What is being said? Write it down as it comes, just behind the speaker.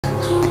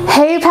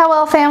Hey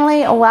PELWELL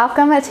family,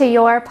 welcome to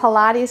your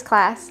Pilates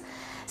class.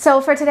 So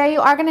for today you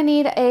are going to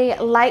need a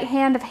light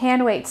hand of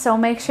hand weights, so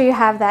make sure you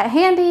have that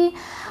handy.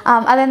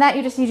 Other than that,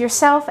 you just need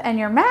yourself and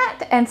your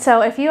mat. And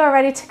so if you are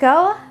ready to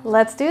go,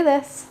 let's do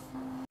this.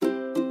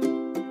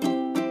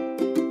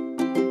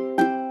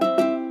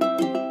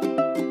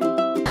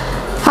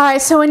 All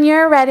right, so when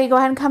you're ready, go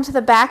ahead and come to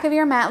the back of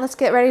your mat. Let's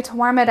get ready to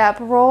warm it up.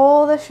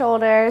 Roll the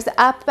shoulders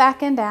up,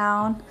 back, and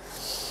down.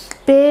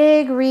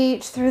 Big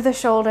reach through the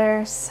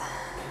shoulders.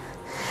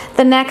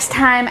 The next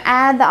time,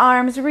 add the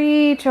arms,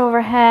 reach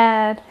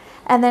overhead,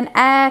 and then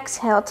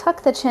exhale,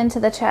 tuck the chin to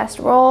the chest,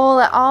 roll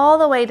it all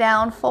the way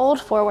down, fold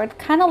forward,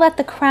 kind of let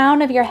the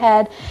crown of your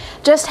head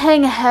just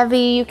hang heavy.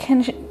 You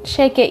can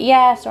shake it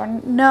yes or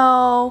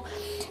no,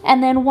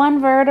 and then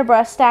one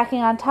vertebra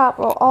stacking on top,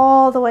 roll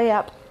all the way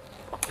up.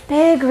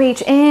 Big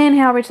reach,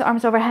 inhale, reach the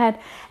arms overhead.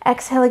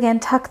 Exhale again,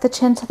 tuck the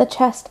chin to the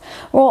chest.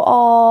 Roll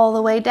all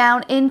the way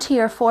down into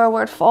your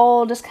forward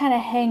fold. Just kind of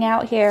hang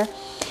out here.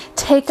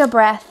 Take a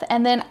breath,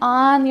 and then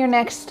on your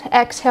next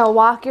exhale,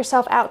 walk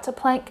yourself out to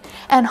plank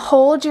and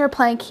hold your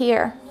plank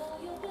here.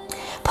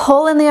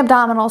 Pull in the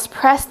abdominals,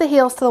 press the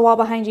heels to the wall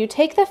behind you.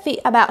 Take the feet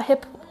about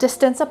hip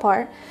distance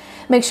apart.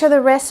 Make sure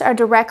the wrists are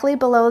directly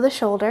below the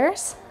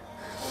shoulders.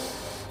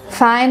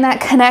 Find that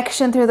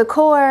connection through the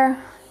core.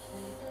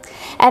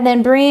 And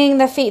then bring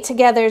the feet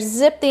together,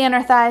 zip the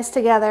inner thighs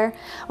together.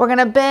 We're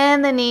gonna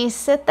bend the knees,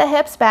 sit the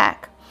hips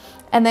back,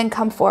 and then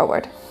come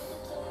forward.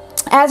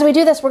 As we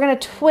do this, we're gonna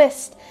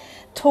twist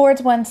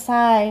towards one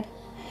side.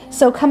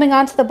 So coming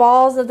onto the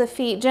balls of the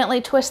feet,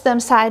 gently twist them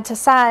side to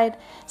side.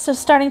 So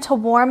starting to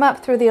warm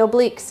up through the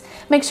obliques.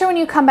 Make sure when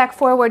you come back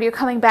forward, you're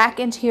coming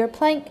back into your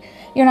plank.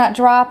 You're not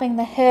dropping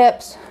the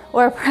hips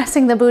or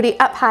pressing the booty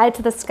up high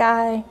to the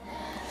sky.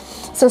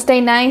 So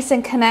stay nice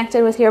and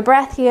connected with your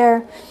breath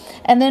here.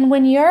 And then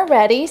when you're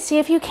ready, see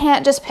if you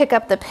can't just pick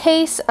up the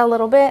pace a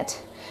little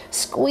bit,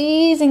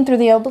 squeezing through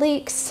the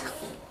obliques,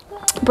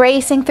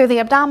 bracing through the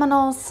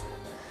abdominals.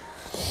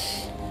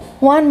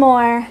 One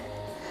more.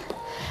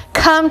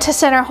 Come to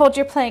center, hold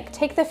your plank,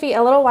 take the feet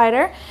a little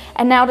wider,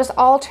 and now just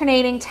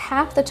alternating,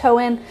 tap the toe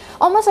in,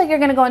 almost like you're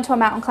gonna go into a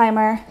mountain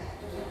climber.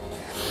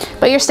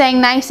 But you're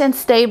staying nice and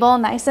stable,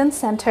 nice and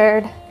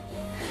centered.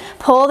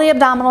 Pull the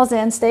abdominals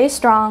in, stay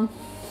strong.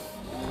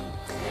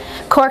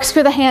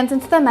 Corkscrew the hands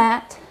into the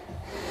mat.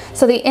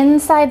 So the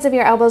insides of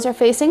your elbows are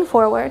facing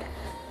forward.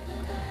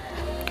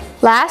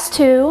 Last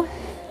two.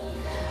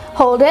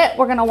 Hold it.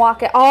 We're going to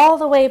walk it all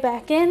the way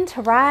back in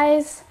to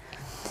rise.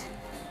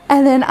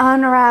 And then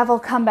unravel,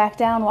 come back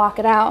down, walk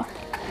it out.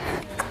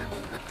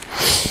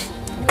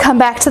 Come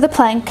back to the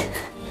plank.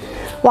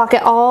 Walk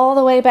it all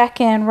the way back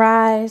in,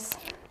 rise.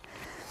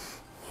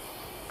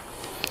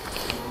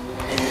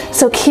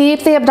 So keep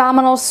the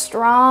abdominals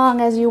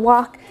strong as you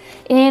walk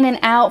in and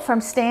out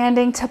from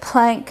standing to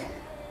plank.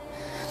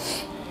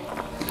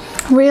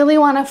 Really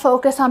want to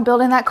focus on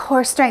building that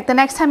core strength. The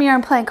next time you're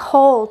in plank,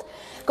 hold.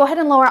 Go ahead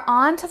and lower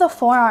onto the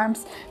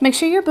forearms. Make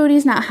sure your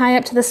booty's not high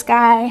up to the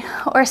sky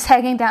or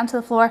sagging down to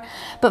the floor,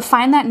 but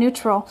find that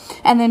neutral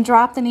and then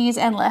drop the knees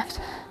and lift.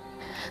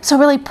 So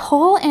really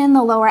pull in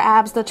the lower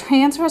abs, the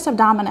transverse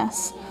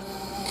abdominis.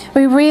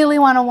 We really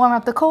want to warm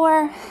up the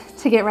core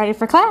to get ready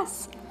for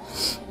class.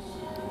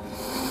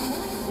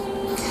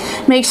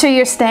 Make sure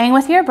you're staying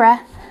with your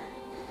breath.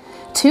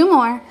 Two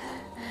more.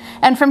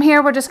 And from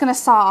here, we're just gonna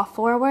saw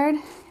forward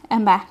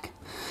and back.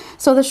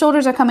 So the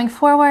shoulders are coming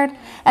forward,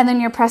 and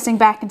then you're pressing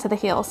back into the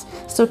heels.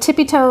 So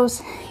tippy toes,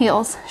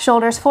 heels,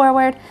 shoulders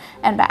forward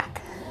and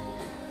back.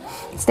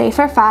 Stay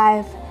for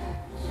 5.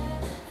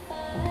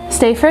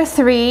 Stay for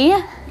 3,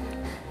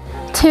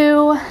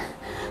 2,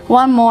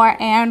 one more,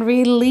 and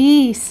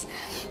release.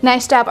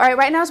 Nice job. All right,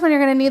 right now is when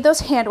you're gonna need those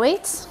hand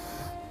weights.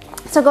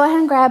 So go ahead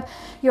and grab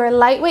your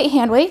lightweight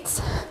hand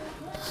weights.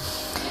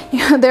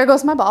 There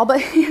goes my ball,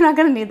 but you're not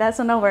gonna need that,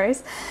 so no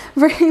worries.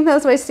 Bring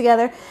those weights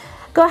together.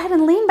 Go ahead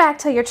and lean back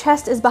till your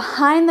chest is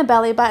behind the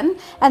belly button,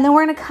 and then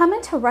we're gonna come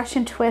into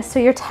Russian twist. So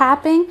you're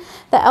tapping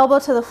the elbow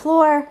to the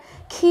floor,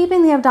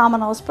 keeping the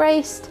abdominals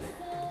braced.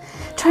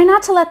 Try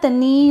not to let the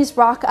knees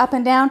rock up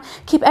and down.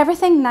 Keep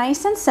everything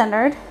nice and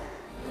centered.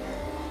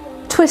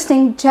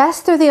 Twisting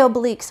just through the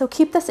obliques, so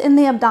keep this in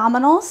the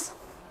abdominals.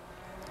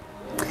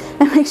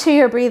 And make sure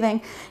you're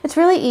breathing. It's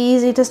really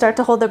easy to start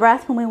to hold the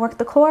breath when we work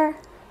the core.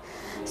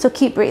 So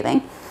keep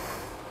breathing.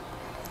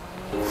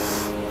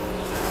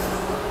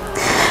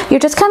 You're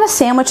just kind of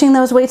sandwiching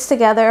those weights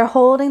together,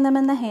 holding them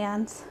in the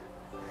hands.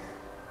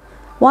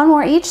 One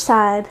more each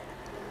side.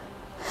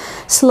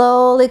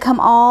 Slowly come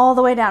all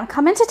the way down.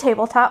 Come into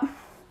tabletop.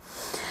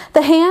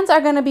 The hands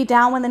are going to be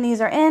down when the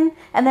knees are in,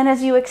 and then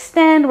as you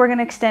extend, we're going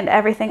to extend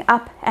everything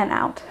up and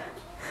out.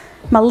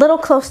 I'm a little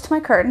close to my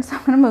curtain, so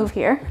I'm going to move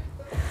here.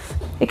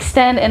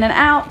 Extend in and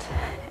out,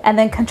 and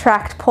then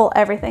contract, pull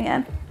everything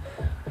in.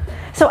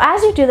 So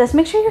as you do this,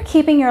 make sure you're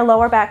keeping your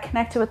lower back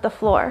connected with the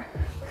floor.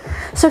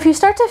 So if you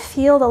start to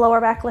feel the lower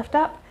back lift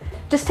up,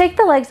 just take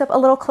the legs up a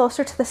little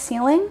closer to the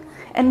ceiling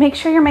and make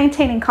sure you're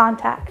maintaining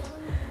contact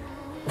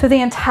through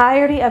the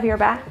entirety of your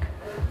back.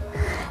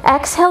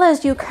 Exhale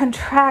as you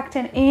contract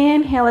and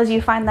inhale as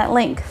you find that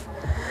length.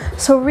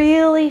 So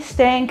really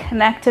staying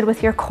connected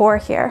with your core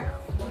here.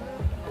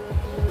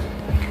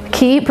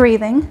 Keep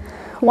breathing.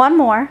 One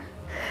more.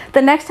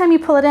 The next time you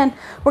pull it in,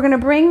 we're gonna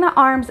bring the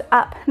arms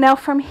up. Now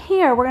from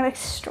here, we're gonna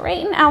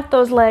straighten out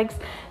those legs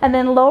and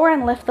then lower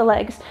and lift the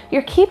legs.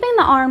 You're keeping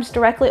the arms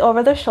directly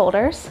over the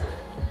shoulders.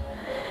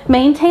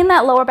 Maintain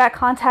that lower back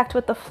contact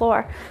with the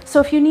floor. So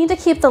if you need to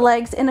keep the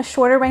legs in a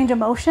shorter range of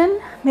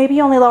motion, maybe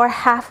you only lower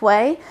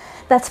halfway,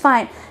 that's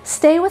fine.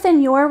 Stay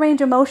within your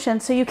range of motion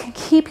so you can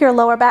keep your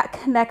lower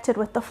back connected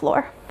with the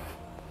floor.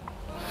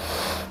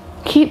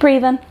 Keep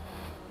breathing.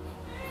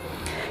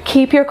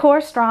 Keep your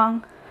core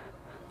strong.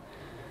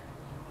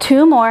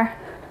 2 more.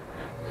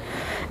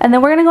 And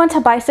then we're gonna go into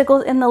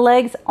bicycles in the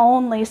legs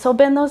only. So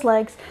bend those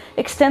legs,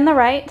 extend the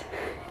right,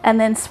 and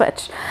then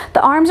switch.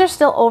 The arms are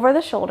still over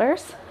the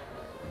shoulders.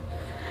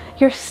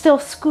 You're still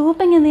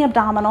scooping in the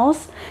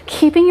abdominals,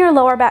 keeping your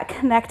lower back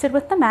connected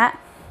with the mat.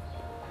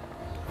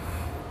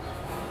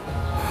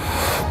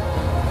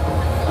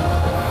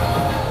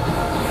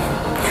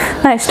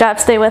 Nice job,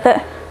 stay with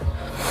it.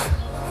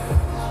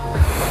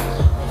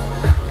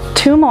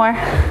 2 more.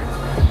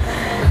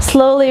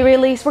 Slowly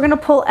release. We're gonna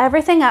pull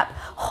everything up.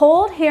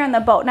 Hold here in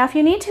the boat. Now if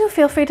you need to,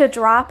 feel free to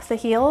drop the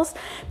heels,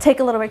 take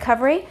a little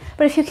recovery,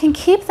 but if you can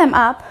keep them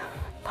up,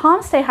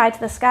 palms stay high to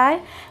the sky,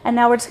 and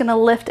now we're just gonna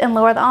lift and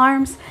lower the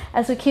arms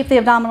as we keep the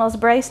abdominals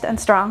braced and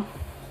strong.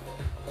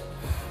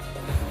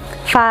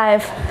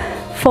 5,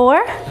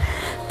 4,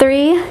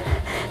 3,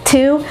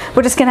 2,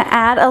 we're just gonna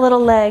add a little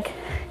leg.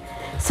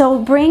 So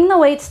bring the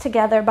weights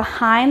together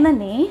behind the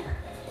knee.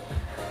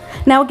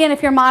 Now again,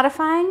 if you're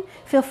modifying,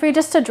 feel free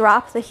just to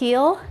drop the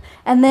heel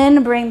and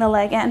then bring the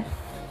leg in.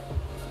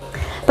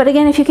 But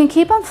again, if you can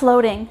keep them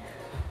floating,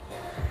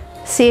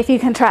 see if you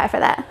can try for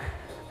that.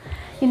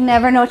 You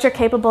never know what you're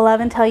capable of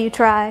until you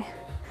try.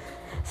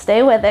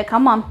 Stay with it,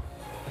 come on.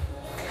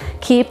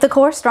 Keep the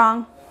core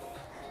strong.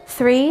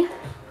 3,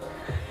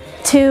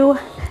 2,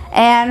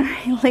 and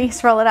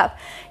release, roll it up.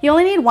 You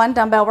only need 1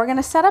 dumbbell. We're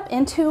gonna set up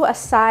into a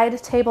side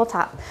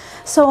tabletop.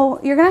 So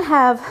you're gonna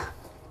have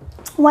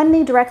one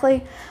knee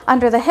directly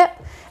under the hip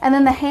and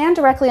then the hand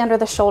directly under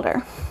the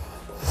shoulder.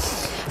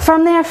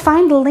 From there,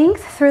 find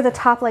length through the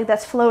top leg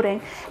that's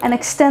floating and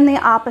extend the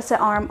opposite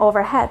arm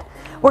overhead.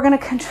 We're gonna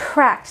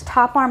contract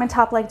top arm and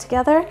top leg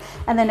together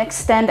and then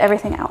extend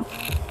everything out.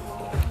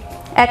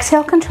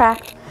 Exhale,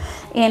 contract.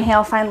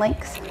 Inhale, find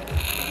length.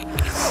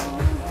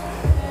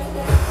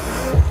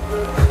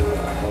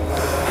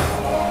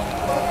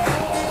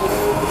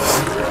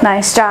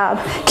 Nice job.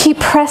 Keep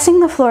pressing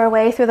the floor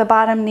away through the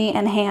bottom knee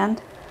and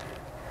hand.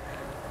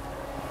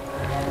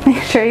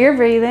 Make sure you're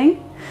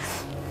breathing.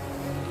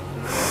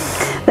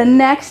 The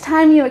next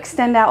time you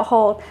extend out,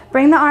 hold.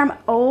 Bring the arm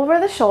over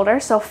the shoulder,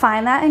 so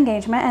find that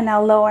engagement, and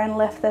now lower and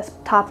lift this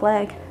top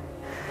leg.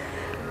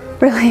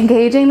 Really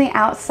engaging the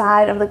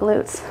outside of the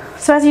glutes.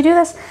 So as you do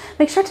this,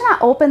 make sure to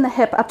not open the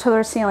hip up to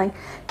the ceiling.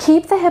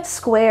 Keep the hip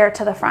square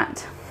to the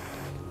front.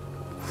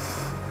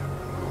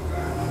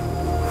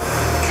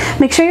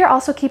 Make sure you're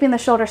also keeping the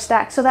shoulder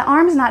stacked, so the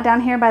arm's not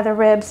down here by the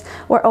ribs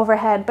or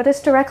overhead, but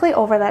it's directly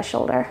over that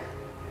shoulder.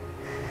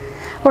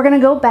 We're gonna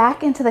go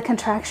back into the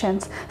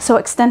contractions. So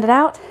extend it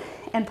out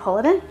and pull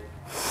it in.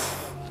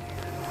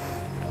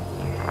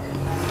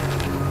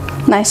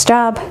 Nice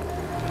job.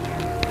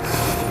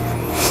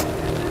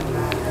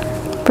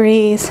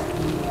 Breathe.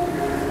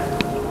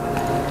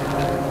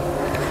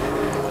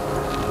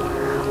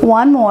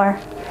 1 more.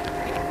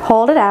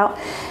 Hold it out.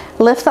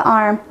 Lift the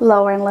arm,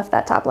 lower and lift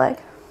that top leg.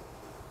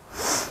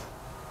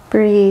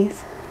 Breathe.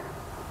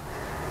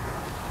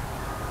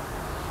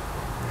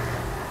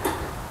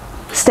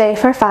 Stay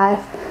for 5,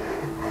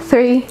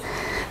 3,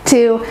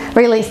 2,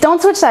 release.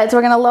 Don't switch sides.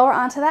 We're gonna lower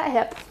onto that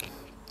hip.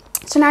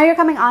 So now you're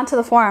coming onto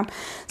the forearm.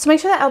 So make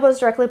sure that elbow is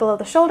directly below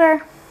the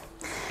shoulder.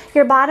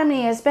 Your bottom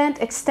knee is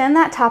bent. Extend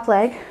that top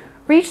leg.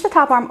 Reach the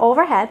top arm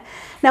overhead.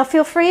 Now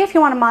feel free if you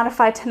want to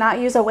modify to not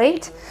use a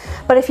weight,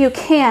 but if you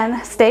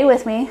can, stay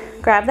with me.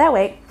 Grab that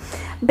weight.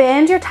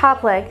 Bend your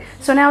top leg.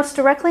 So now it's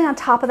directly on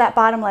top of that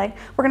bottom leg.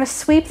 We're gonna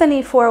sweep the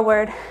knee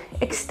forward,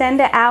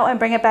 extend it out and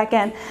bring it back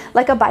in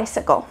like a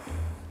bicycle.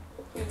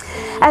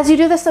 As you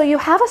do this though, you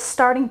have a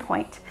starting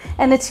point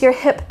and it's your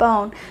hip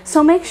bone.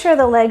 So make sure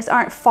the legs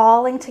aren't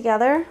falling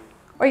together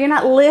or you're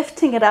not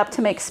lifting it up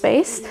to make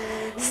space.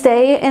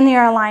 Stay in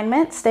your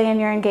alignment, stay in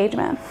your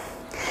engagement.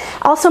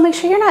 Also make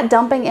sure you're not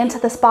dumping into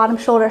this bottom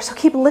shoulder, so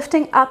keep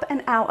lifting up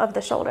and out of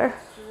the shoulder.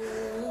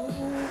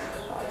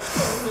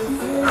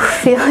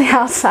 Feel the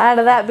outside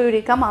of that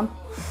booty, come on.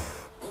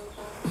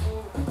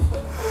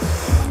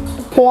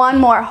 1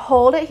 more,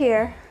 hold it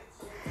here.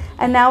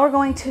 And now we're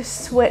going to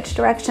switch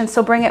directions,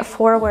 so bring it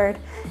forward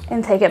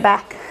and take it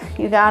back.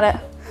 You got it.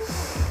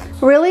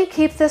 Really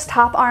keep this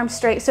top arm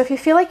straight. So if you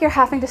feel like you're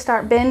having to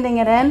start bending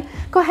it in,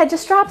 go ahead,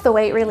 just drop the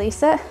weight,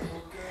 release it.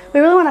 We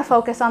really want to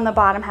focus on the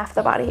bottom half of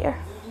the body here.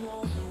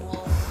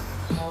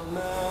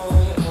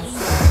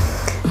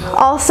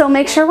 Also,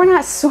 make sure we're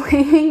not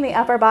swinging the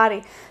upper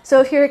body. So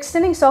if you're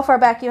extending so far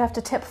back, you have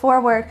to tip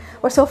forward,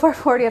 or so far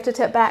forward, you have to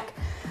tip back.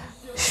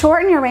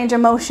 Shorten your range of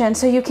motion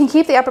so you can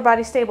keep the upper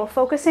body stable,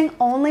 focusing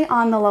only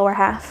on the lower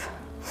half.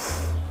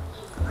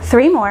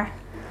 3 more.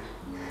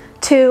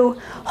 2,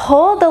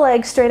 hold the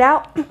leg straight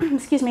out,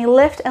 excuse me,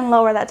 lift and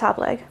lower that top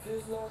leg.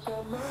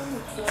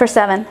 For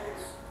 7,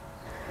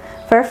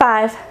 for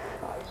 5,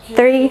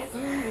 3,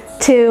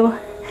 2,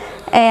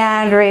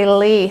 and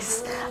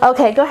release.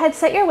 Okay, go ahead,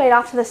 set your weight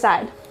off to the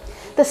side.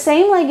 The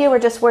same leg you were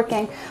just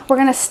working, we're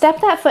gonna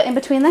step that foot in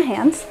between the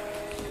hands,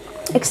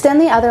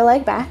 extend the other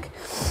leg back.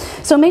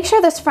 So make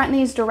sure this front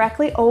knee is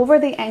directly over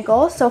the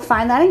ankle, so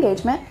find that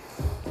engagement.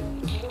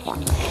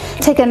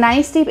 Take a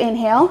nice deep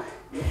inhale.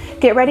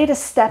 Get ready to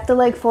step the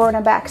leg forward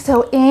and back.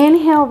 So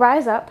inhale,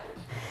 rise up.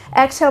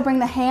 Exhale, bring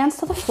the hands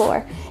to the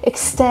floor.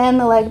 Extend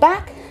the leg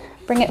back,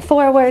 bring it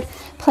forward,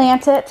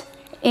 plant it.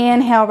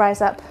 Inhale, rise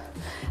up,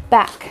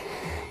 back.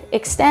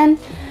 Extend,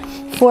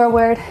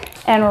 forward,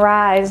 and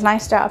rise.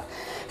 Nice job.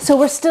 So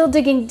we're still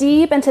digging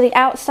deep into the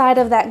outside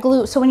of that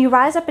glute. So when you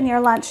rise up in your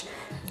lunge,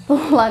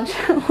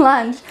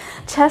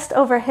 chest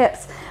over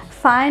hips,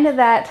 find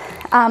that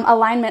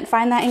alignment,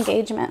 find that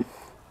engagement.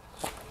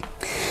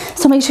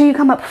 So make sure you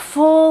come up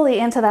fully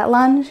into that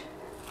lunge.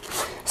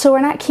 So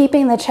we're not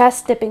keeping the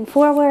chest dipping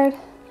forward.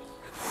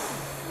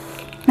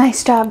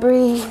 Nice job,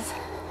 breathe.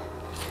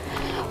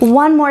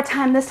 One more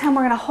time. This time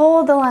we're gonna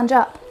hold the lunge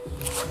up.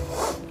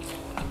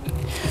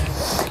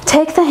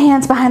 Take the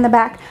hands behind the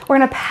back. We're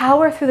gonna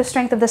power through the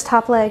strength of this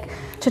top leg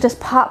to just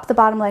pop the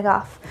bottom leg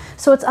off.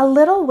 So it's a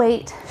little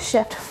weight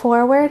shift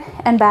forward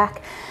and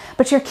back,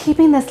 but you're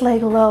keeping this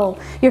leg low.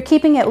 You're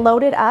keeping it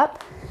loaded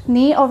up,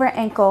 knee over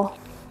ankle.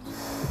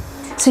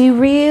 So you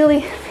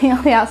really feel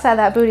the outside of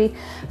that booty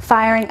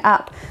firing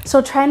up.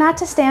 So try not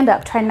to stand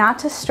up. Try not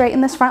to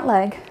straighten this front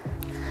leg.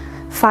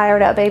 Fire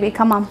it up, baby.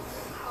 Come on.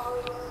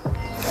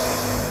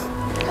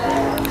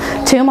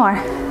 2 more.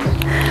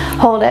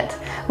 Hold it.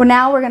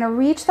 Now we're going to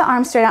reach the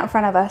arms straight out in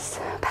front of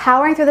us.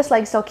 Powering through this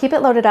leg still. Keep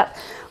it loaded up.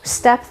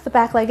 Step the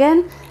back leg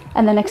in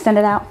and then extend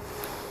it out.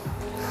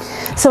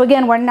 So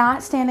again, we're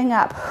not standing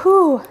up.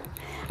 Whew.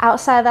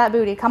 Outside of that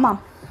booty. Come on.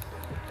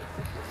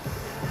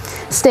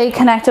 Stay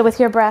connected with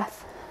your breath.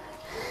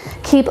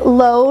 Keep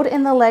load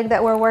in the leg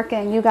that we're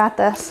working. You got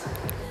this.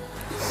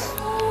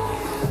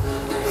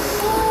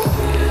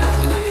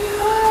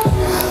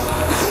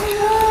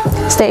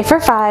 Stay for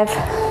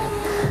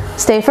 5.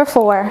 Stay for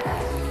 4.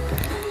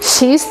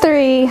 She's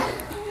 3.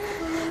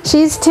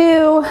 She's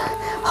 2.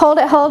 Hold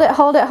it, hold it,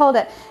 hold it, hold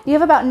it. You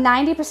have about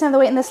 90% of the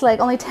weight in this leg,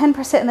 only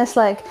 10% in this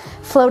leg.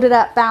 Float it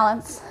up,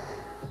 balance.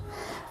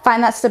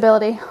 Find that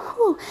stability.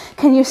 Whew.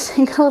 Can you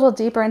sink a little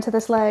deeper into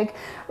this leg?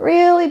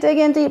 Really dig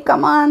in deep,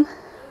 come on.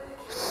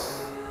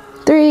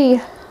 3,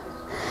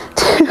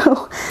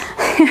 2,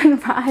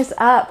 and rise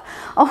up.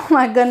 Oh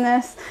my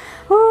goodness.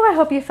 Ooh, I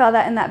hope you felt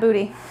that in that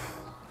booty.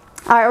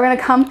 All right, we're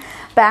gonna come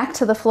back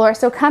to the floor.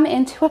 So come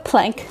into a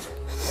plank.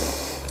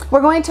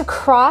 We're going to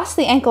cross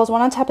the ankles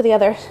one on top of the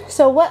other.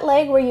 So what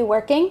leg were you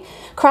working?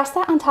 Cross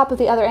that on top of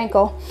the other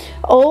ankle.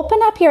 Open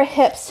up your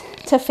hips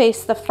to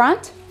face the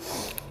front.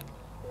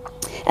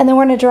 And then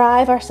we're gonna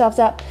drive ourselves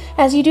up.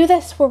 As you do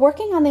this, we're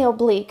working on the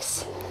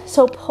obliques.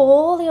 So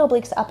pull the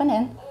obliques up and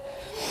in.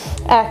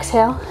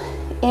 Exhale,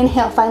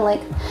 inhale, find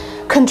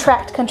length.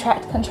 Contract,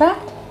 contract,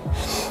 contract.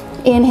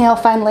 Inhale,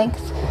 find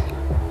length.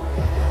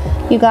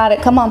 You got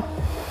it, come on.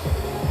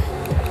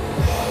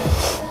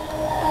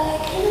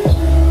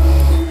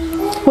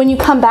 When you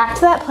come back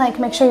to that plank,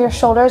 make sure your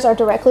shoulders are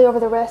directly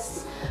over the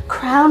wrists.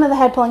 Crown of the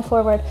head pulling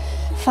forward.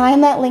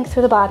 Find that length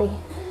through the body.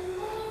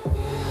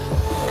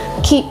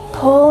 Keep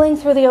pulling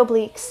through the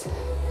obliques.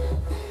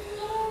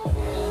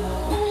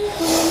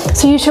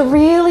 So you should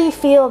really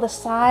feel the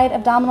side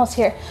abdominals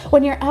here.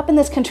 When you're up in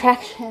this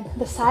contraction,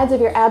 the sides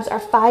of your abs are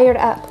fired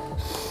up.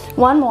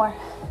 1 more.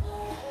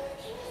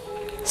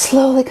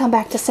 Slowly come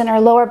back to center.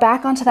 Lower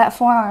back onto that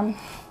forearm.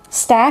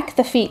 Stack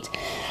the feet.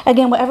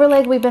 Again, whatever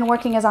leg we've been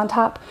working is on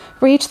top.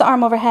 Reach the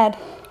arm overhead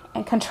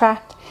and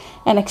contract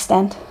and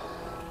extend.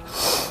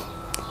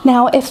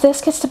 Now, if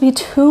this gets to be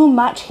too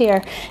much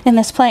here in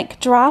this plank,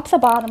 drop the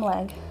bottom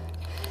leg.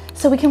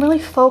 So we can really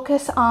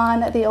focus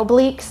on the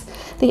obliques,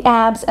 the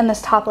abs, and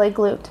this top leg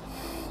glute.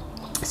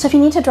 So if you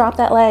need to drop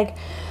that leg,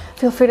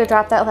 feel free to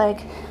drop that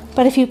leg.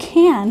 But if you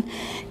can,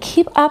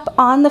 keep up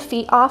on the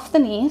feet, off the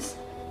knees,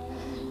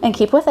 and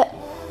keep with it.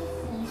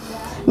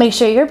 Make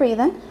sure you're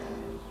breathing.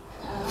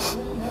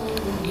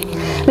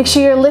 Make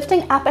sure you're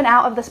lifting up and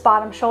out of this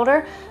bottom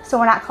shoulder so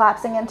we're not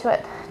collapsing into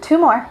it. 2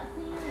 more.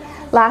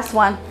 Last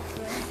one.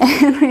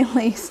 And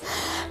release.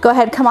 Go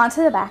ahead, come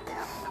onto the back.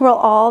 Roll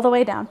all the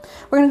way down.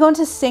 We're gonna go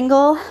into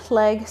single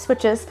leg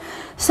switches.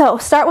 So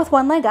start with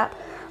one leg up,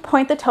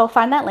 point the toe,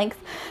 find that length,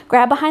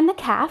 grab behind the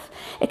calf,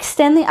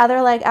 extend the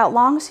other leg out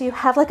long so you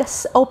have like a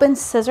open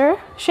scissor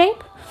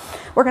shape.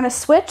 We're gonna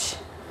switch.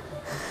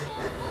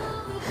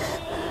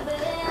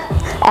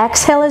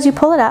 Exhale as you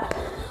pull it up.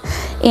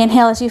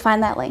 Inhale as you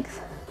find that length.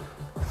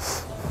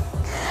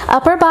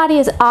 Upper body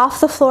is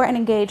off the floor and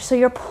engaged, so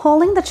you're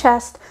pulling the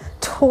chest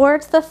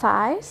towards the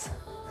thighs.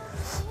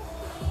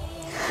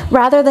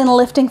 Rather than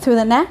lifting through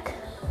the neck,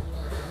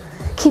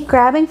 keep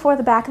grabbing for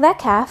the back of that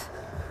calf.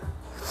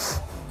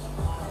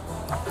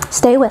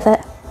 Stay with it.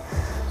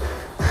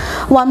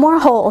 One more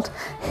hold.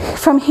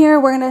 From here,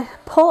 we're gonna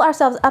pull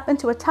ourselves up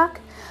into a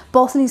tuck.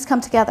 Both knees come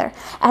together.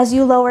 As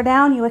you lower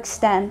down, you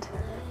extend.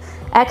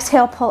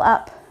 Exhale, pull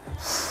up.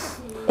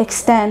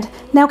 Extend.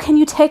 Now, can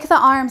you take the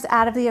arms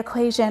out of the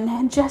equation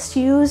and just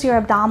use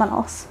your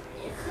abdominals?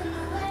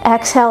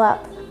 Exhale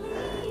up.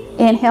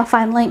 Inhale,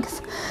 find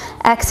length.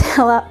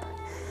 Exhale up.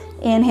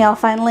 Inhale,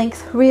 find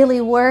length. Really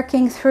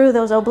working through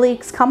those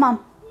obliques. Come on.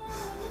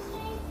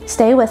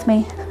 Stay with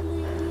me.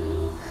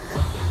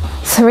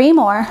 3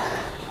 more.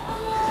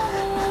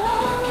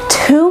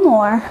 2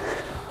 more.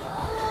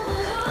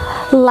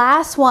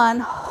 Last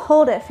one.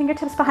 Hold it.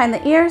 Fingertips behind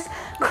the ears.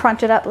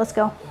 Crunch it up. Let's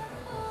go.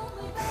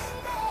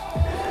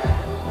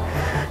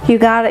 You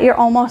got it. You're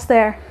almost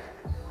there.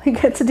 We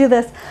get to do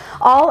this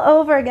all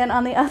over again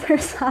on the other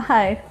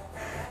side.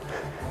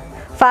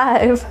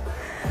 5,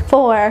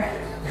 4,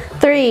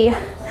 3,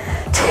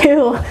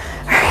 2,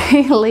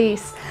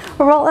 release.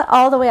 Roll it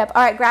all the way up.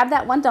 All right, grab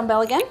that one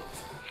dumbbell again.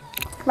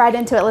 Right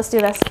into it. Let's do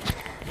this.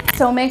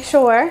 So make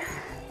sure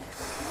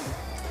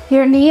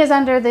your knee is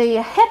under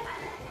the hip,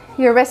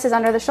 your wrist is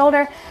under the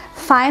shoulder.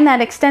 Find that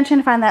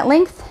extension, find that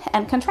length,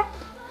 and contract.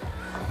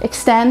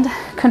 Extend,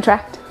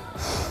 contract.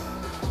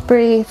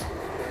 Breathe.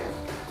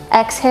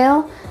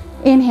 Exhale,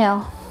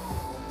 inhale.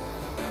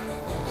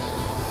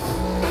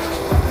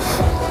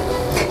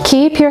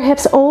 Keep your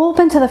hips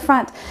open to the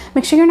front.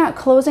 Make sure you're not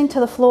closing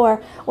to the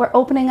floor or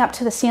opening up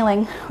to the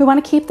ceiling. We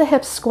want to keep the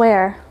hips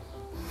square.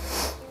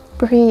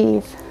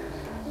 Breathe.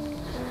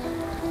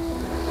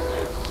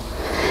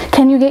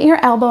 Can you get your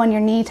elbow and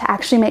your knee to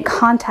actually make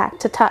contact,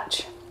 to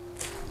touch?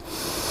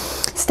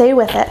 Stay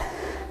with it.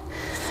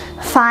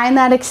 Find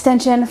that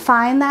extension,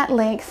 find that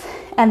length,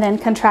 and then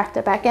contract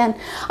it back in.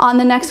 On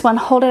the next one,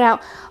 hold it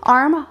out.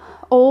 Arm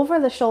over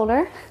the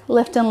shoulder,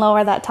 lift and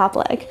lower that top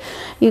leg.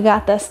 You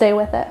got this, stay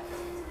with it.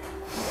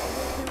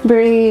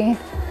 Breathe.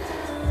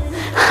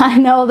 I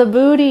know the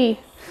booty.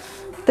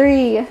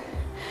 3,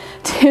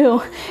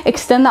 2,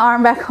 extend the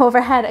arm back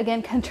overhead.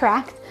 Again,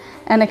 contract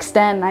and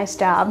extend, nice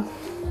job.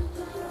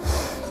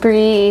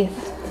 Breathe.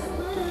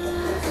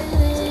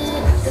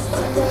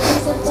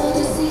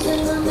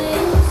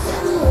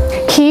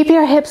 Keep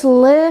your hips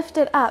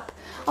lifted up.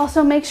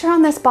 Also, make sure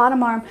on this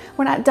bottom arm,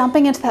 we're not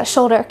dumping into that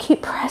shoulder.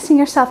 Keep pressing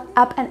yourself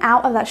up and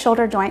out of that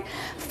shoulder joint.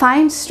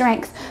 Find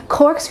strength.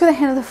 Corkscrew the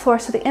hand to the floor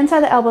so the inside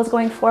of the elbow is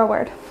going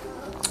forward.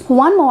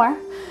 One more.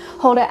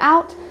 Hold it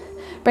out.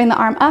 Bring the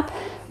arm up.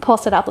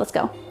 Pulse it up. Let's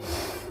go.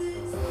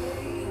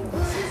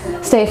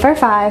 Stay for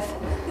 5.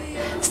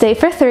 Stay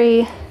for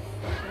 3,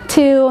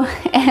 2,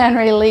 and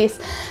release.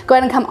 Go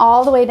ahead and come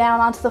all the way down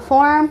onto the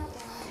forearm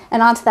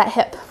and onto that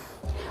hip.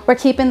 We're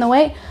keeping the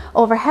weight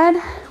overhead.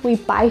 We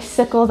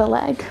bicycle the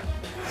leg.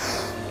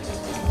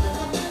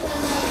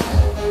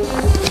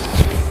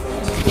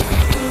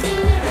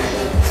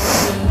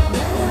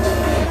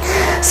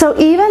 So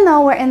even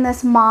though we're in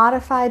this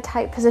modified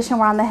type position,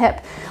 we're on the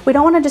hip, we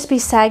don't want to just be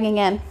sagging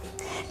in.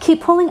 Keep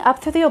pulling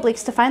up through the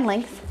obliques to find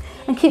length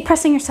and keep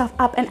pressing yourself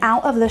up and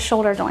out of the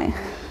shoulder joint.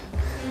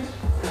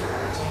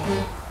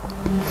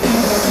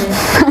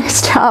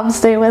 Nice job,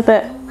 stay with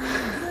it.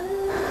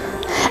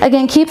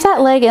 Again, keep that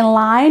leg in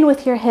line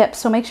with your hips,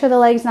 so make sure the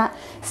leg's not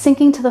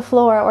sinking to the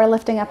floor or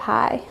lifting up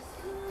high.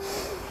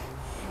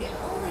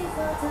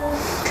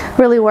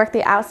 Really work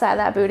the outside of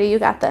that booty, you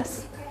got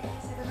this.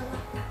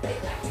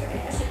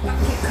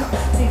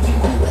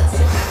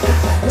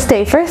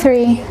 Stay for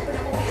 3,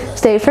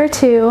 stay for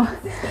 2,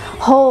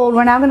 hold.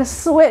 We're now gonna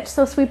switch,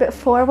 so sweep it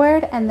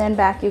forward and then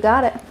back, you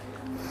got it.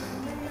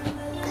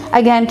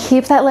 Again,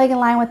 keep that leg in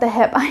line with the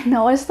hip. I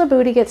know as the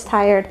booty gets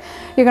tired,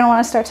 you're gonna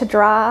wanna start to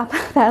drop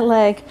that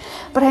leg,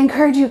 but I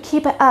encourage you,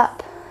 keep it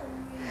up.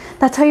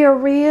 That's how you're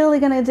really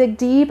gonna dig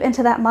deep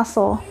into that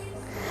muscle.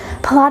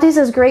 Pilates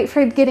is great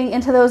for getting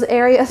into those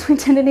areas we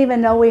didn't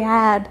even know we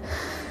had.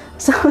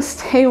 So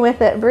stay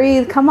with it,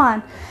 breathe, come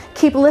on.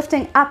 Keep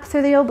lifting up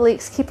through the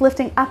obliques, keep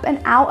lifting up and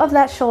out of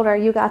that shoulder.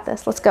 You got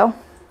this, let's go.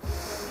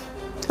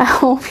 I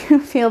hope you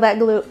feel that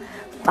glute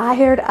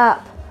fired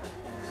up.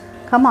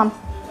 Come on.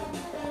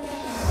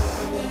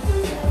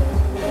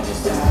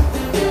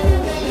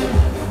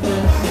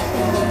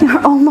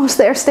 You're almost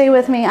there, stay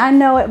with me. I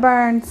know it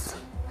burns.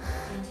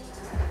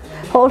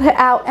 Hold it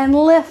out and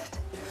lift.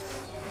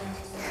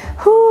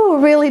 Whoo,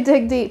 really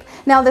dig deep.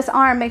 Now this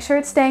arm, make sure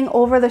it's staying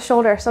over the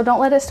shoulder, so don't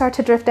let it start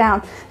to drift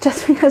down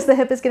just because the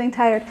hip is getting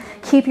tired.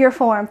 Keep your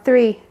form.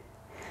 3,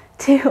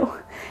 2,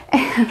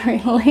 and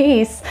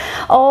release.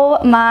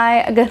 Oh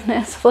my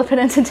goodness, flip it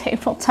into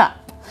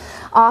tabletop.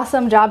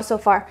 Awesome job so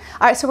far.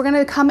 All right, so we're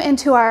gonna come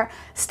into our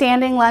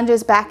standing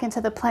lunges back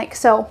into the plank.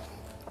 So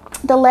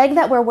the leg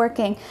that we're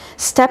working,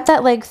 step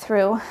that leg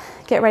through,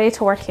 get ready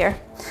to work here.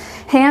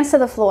 Hands to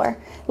the floor,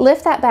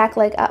 lift that back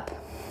leg up.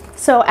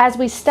 So as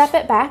we step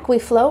it back, we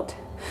float.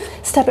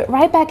 Step it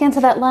right back into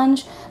that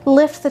lunge.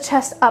 Lift the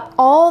chest up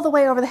all the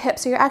way over the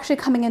hips. So you're actually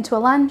coming into a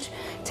lunge.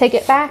 Take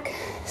it back,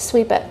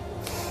 sweep it.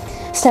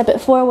 Step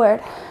it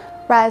forward,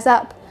 rise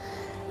up.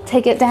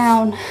 Take it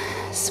down,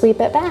 sweep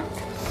it back.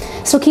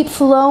 So keep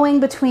flowing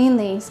between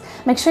these.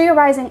 Make sure you're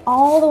rising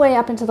all the way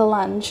up into the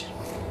lunge.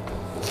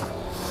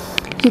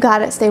 You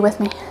got it, stay with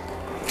me.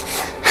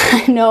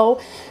 I know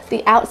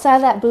the outside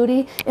of that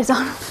booty is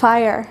on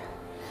fire.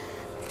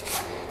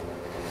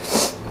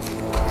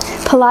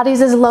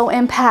 Pilates is low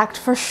impact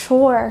for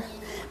sure,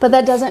 but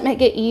that doesn't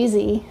make it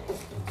easy.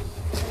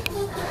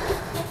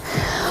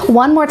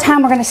 One more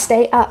time, we're gonna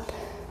stay up.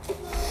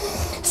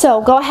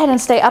 So go ahead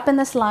and stay up in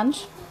this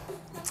lunge.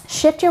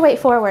 Shift your weight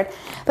forward,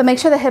 but make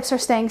sure the hips are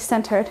staying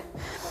centered.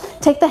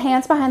 Take the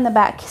hands behind the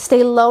back.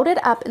 Stay loaded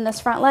up in this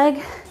front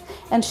leg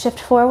and shift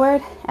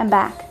forward and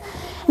back.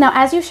 Now,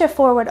 as you shift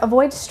forward,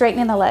 avoid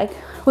straightening the leg.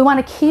 We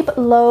want to keep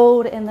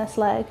load in this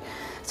leg.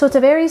 So it's a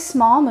very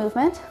small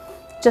movement,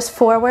 just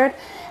forward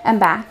and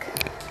back.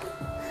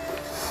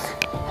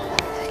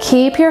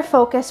 Keep your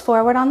focus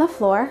forward on the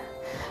floor.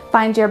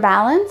 Find your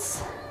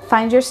balance,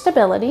 find your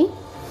stability.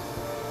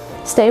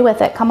 Stay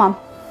with it, come on.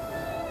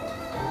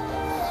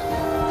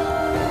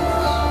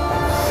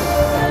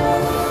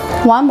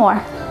 One more.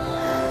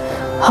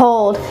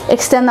 Hold,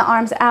 extend the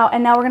arms out,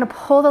 and now we're gonna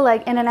pull the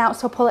leg in and out,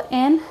 so pull it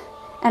in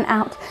and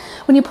out.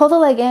 When you pull the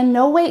leg in,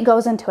 no weight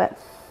goes into it.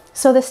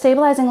 So the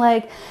stabilizing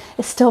leg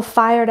is still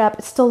fired up,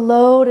 it's still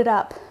loaded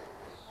up.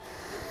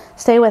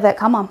 Stay with it,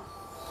 come on.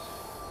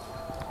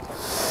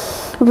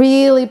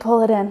 Really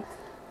pull it in.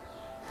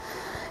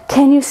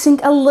 Can you sink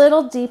a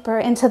little deeper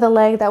into the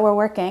leg that we're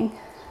working?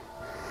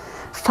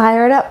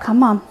 Fire it up,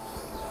 come on.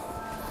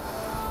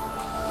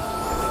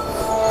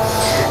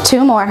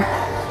 2 more.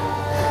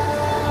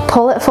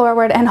 Pull it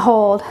forward and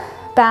hold.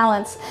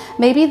 Balance.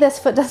 Maybe this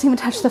foot doesn't even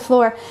touch the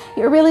floor.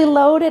 You're really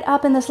loaded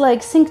up in this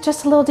leg. Sink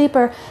just a little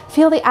deeper.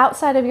 Feel the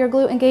outside of your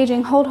glute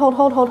engaging. Hold, hold,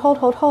 hold, hold, hold,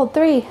 hold, hold.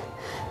 3,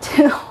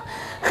 2,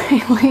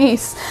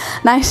 release.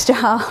 Nice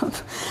job.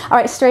 All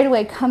right, straight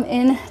away, come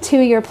into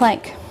your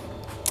plank.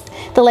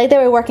 The leg that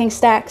we're working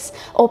stacks.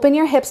 Open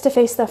your hips to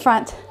face the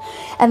front.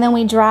 And then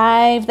we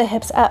drive the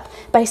hips up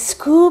by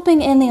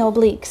scooping in the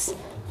obliques.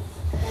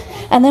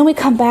 And then we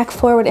come back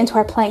forward into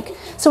our plank.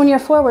 So when you're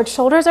forward,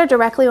 shoulders are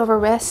directly over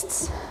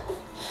wrists.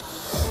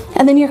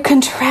 And then you're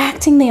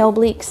contracting the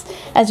obliques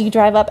as you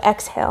drive up.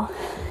 Exhale.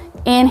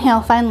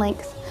 Inhale, find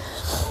length.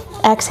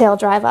 Exhale,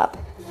 drive up.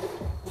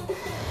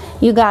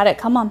 You got it,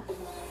 come on.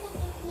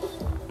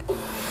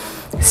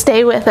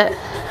 Stay with it.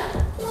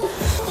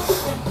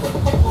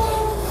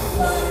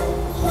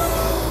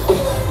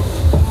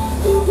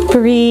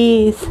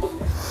 Breathe.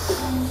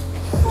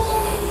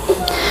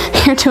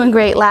 You're doing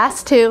great.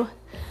 Last 2.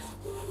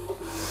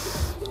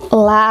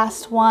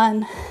 Last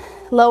 1.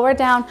 Lower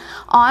down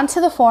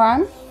onto the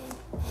forearm.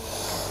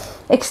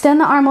 Extend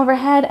the arm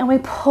overhead and we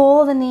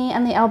pull the knee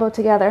and the elbow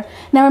together.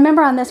 Now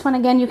remember on this one,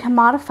 again, you can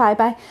modify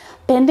by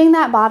bending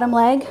that bottom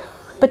leg,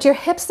 but your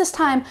hips this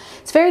time,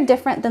 it's very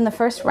different than the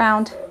first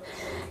round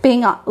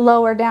being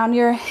lower down.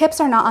 Your hips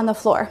are not on the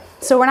floor.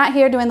 So we're not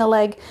here doing the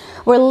leg.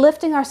 We're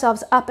lifting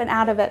ourselves up and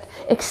out of it,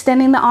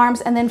 extending the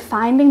arms and then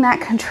finding that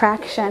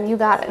contraction. You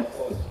got it.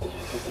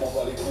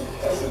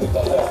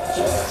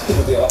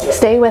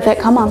 Stay with it,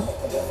 come on.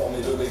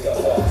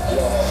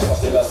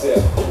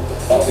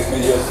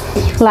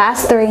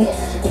 Last 3,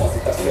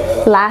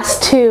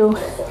 last 2,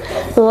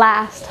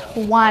 last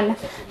 1.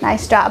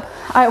 Nice job.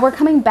 All right, we're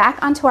coming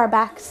back onto our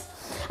backs.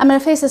 I'm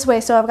gonna face this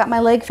way, so I've got my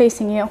leg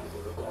facing you.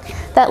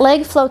 That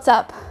leg floats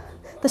up,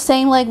 the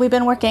same leg we've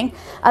been working.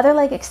 Other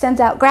leg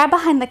extends out. Grab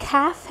behind the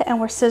calf and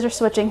we're scissor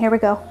switching. Here we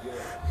go.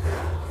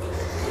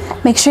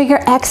 Make sure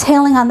you're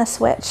exhaling on the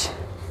switch.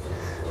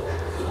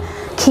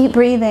 Keep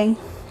breathing.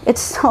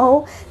 It's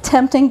so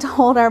tempting to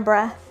hold our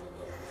breath.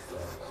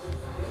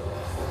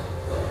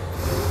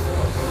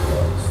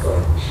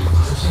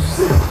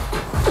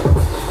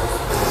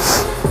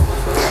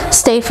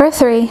 Stay for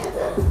 3.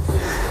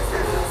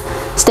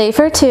 Stay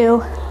for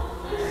 2.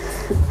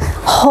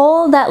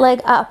 Hold that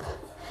leg up.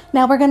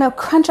 Now we're gonna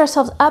crunch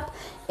ourselves up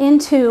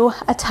into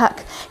a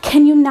tuck.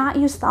 Can you not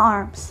use the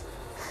arms?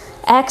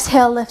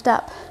 Exhale, lift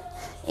up.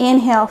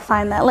 Inhale,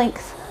 find that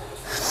length.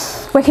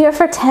 We're here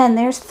for 10,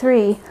 there's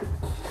 3.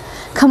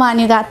 Come on,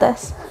 you got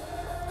this.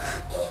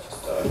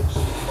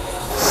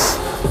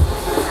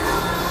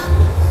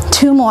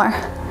 2 more.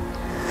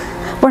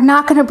 We're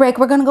not gonna break,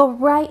 we're gonna go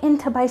right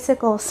into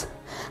bicycles.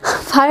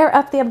 Fire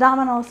up the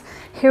abdominals.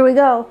 Here we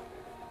go.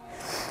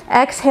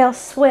 Exhale,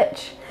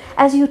 switch.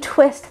 As you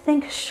twist,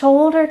 think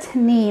shoulder to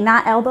knee,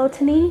 not elbow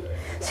to knee,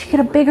 so you get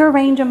a bigger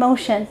range of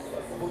motion.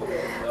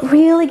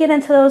 Really get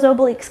into those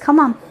obliques, come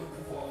on.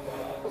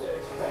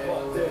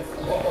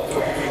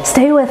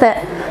 Stay with it.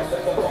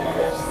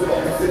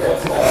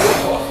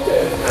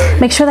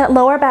 Make sure that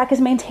lower back is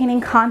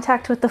maintaining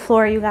contact with the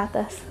floor, you got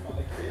this.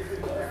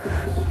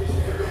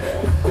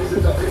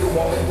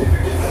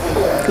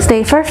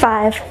 Stay for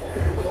 5,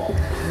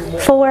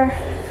 4,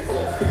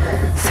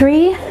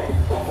 3,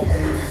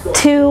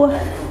 2,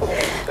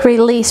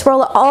 Release,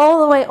 roll it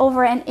all the way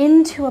over and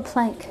into a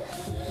plank.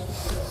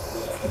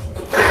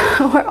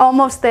 We're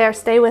almost there,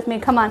 stay with me,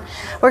 come on.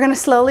 We're gonna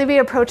slowly be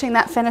approaching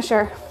that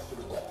finisher.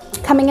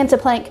 Coming into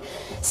plank,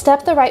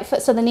 step the right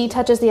foot so the knee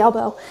touches the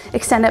elbow,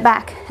 extend it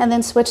back, and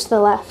then switch to the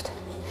left.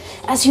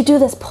 As you do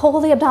this, pull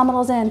the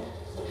abdominals in.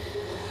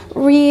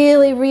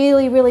 Really,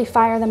 really, really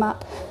fire them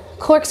up.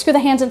 Corkscrew the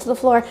hands into the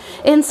floor,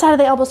 inside of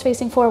the elbows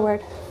facing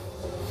forward.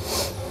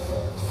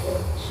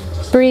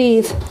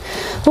 Breathe.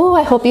 Oh,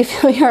 I hope you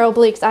feel your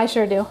obliques, I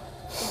sure do.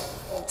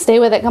 Stay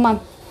with it, come on.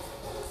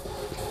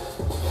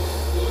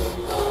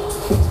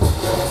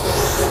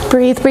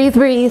 Breathe, breathe,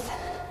 breathe.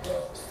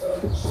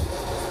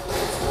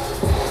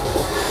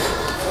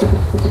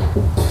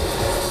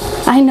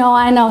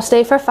 I know,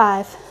 stay for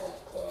 5.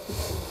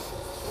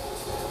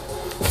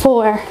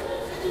 4.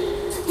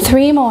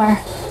 3 more.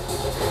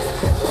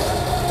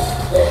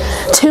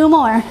 2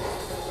 more.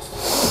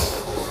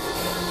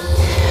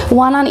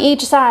 1 on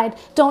each side.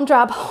 Don't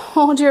drop,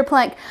 hold your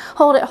plank.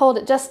 Hold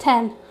it, just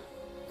 10.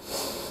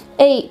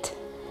 8.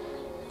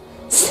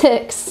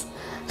 6.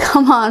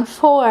 Come on,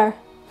 4.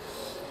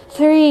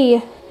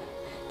 3,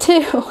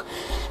 2,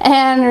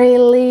 and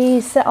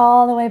release it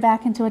all the way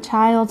back into a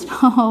child's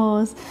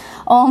pose.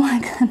 Oh my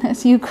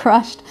goodness, you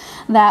crushed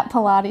that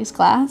Pilates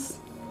class.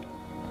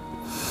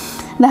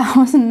 That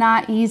was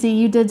not easy.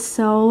 You did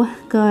so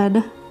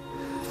good.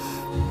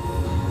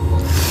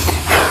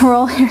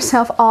 Roll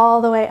yourself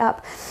all the way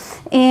up.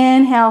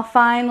 Inhale,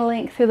 find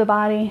length through the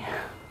body.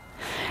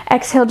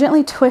 Exhale,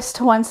 gently twist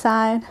to one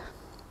side.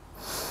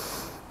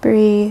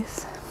 Breathe.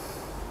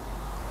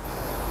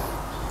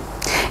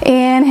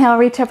 Inhale,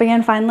 reach up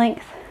again, find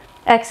length.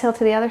 Exhale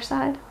to the other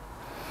side.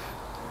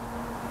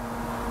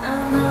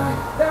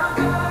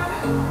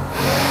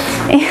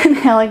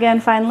 Inhale again,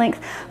 find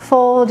length.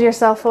 Fold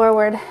yourself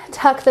forward.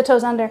 Tuck the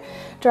toes under.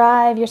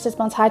 Drive your sit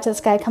bones high to the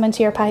sky. Come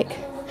into your pike.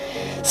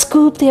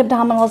 Scoop the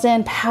abdominals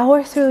in.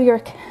 Power through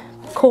your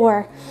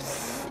core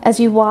as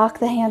you walk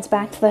the hands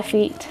back to the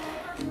feet.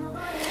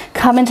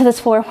 Come into this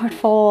forward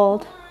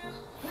fold.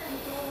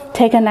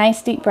 Take a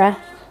nice deep breath.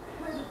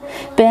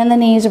 Bend the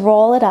knees,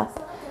 roll it up.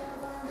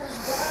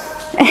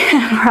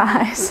 And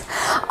rise.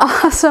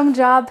 Awesome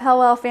job,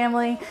 PELWELL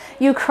family.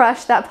 You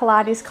crushed that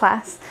Pilates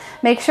class.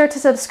 Make sure to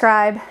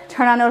subscribe,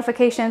 turn on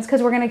notifications,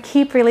 because we're going to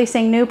keep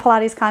releasing new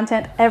Pilates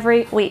content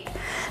every week.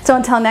 So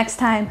until next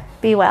time,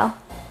 be well.